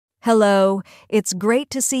Hello, it's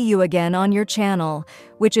great to see you again on your channel,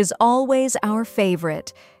 which is always our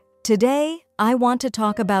favorite. Today, I want to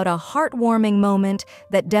talk about a heartwarming moment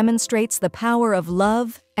that demonstrates the power of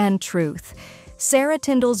love and truth. Zara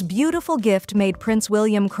Tindal's beautiful gift made Prince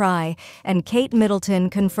William cry, and Kate Middleton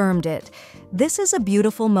confirmed it. This is a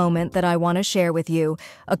beautiful moment that I want to share with you.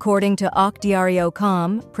 According to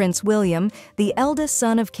Diario.com, Prince William, the eldest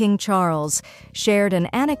son of King Charles, shared an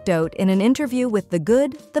anecdote in an interview with The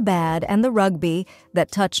Good, the Bad, and the Rugby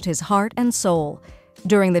that touched his heart and soul.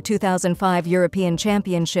 During the 2005 European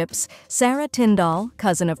Championships, Zara Tindal,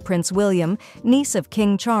 cousin of Prince William, niece of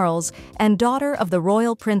King Charles, and daughter of the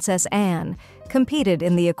royal Princess Anne, competed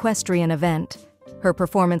in the equestrian event. Her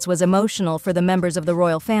performance was emotional for the members of the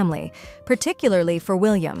royal family, particularly for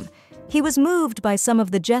William. He was moved by some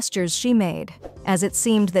of the gestures she made. As it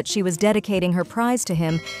seemed that she was dedicating her prize to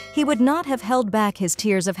him, he would not have held back his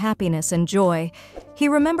tears of happiness and joy. He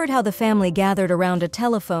remembered how the family gathered around a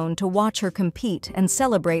telephone to watch her compete and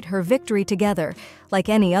celebrate her victory together, like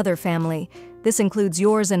any other family. This includes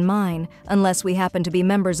yours and mine, unless we happen to be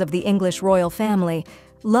members of the English royal family.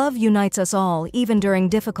 Love unites us all, even during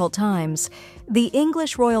difficult times. The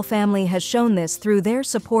English royal family has shown this through their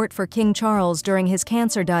support for King Charles during his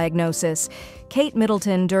cancer diagnosis, Kate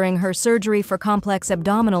Middleton during her surgery for complex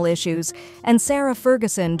abdominal issues, and Sarah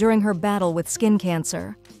Ferguson during her battle with skin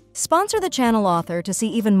cancer. Sponsor the channel author to see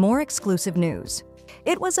even more exclusive news.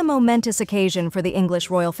 It was a momentous occasion for the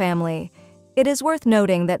English royal family. It is worth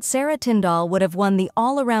noting that Zara Tindal would have won the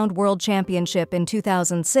all-around world championship in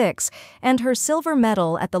 2006 and her silver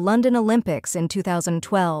medal at the London Olympics in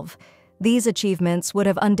 2012. These achievements would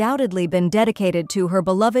have undoubtedly been dedicated to her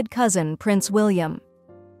beloved cousin, Prince William.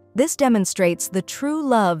 This demonstrates the true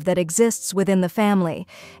love that exists within the family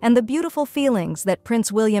and the beautiful feelings that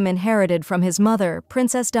Prince William inherited from his mother,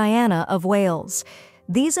 Princess Diana of Wales.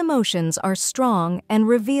 These emotions are strong and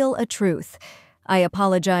reveal a truth. I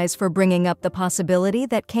apologize for bringing up the possibility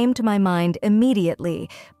that came to my mind immediately,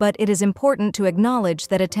 but it is important to acknowledge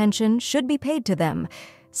that attention should be paid to them.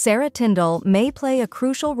 Zara Tindal may play a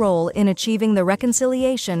crucial role in achieving the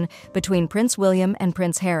reconciliation between Prince William and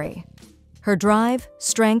Prince Harry. Her drive,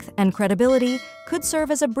 strength, and credibility could serve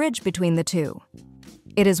as a bridge between the two.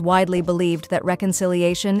 It is widely believed that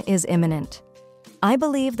reconciliation is imminent. I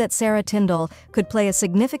believe that Zara Tindal could play a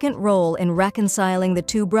significant role in reconciling the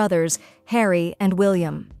two brothers, Harry and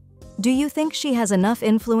William. Do you think she has enough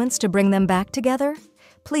influence to bring them back together?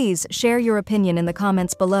 Please share your opinion in the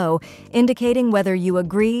comments below, indicating whether you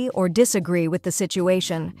agree or disagree with the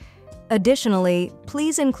situation. Additionally,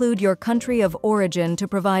 please include your country of origin to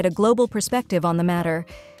provide a global perspective on the matter.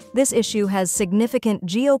 This issue has significant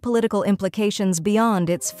geopolitical implications beyond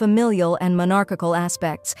its familial and monarchical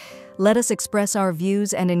aspects. Let us express our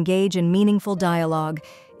views and engage in meaningful dialogue.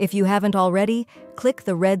 If you haven't already, click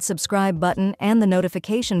the red subscribe button and the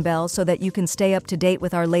notification bell so that you can stay up to date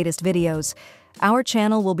with our latest videos. Our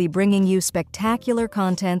channel will be bringing you spectacular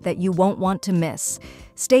content that you won't want to miss.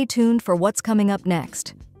 Stay tuned for what's coming up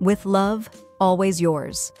next. With love, always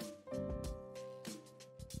yours.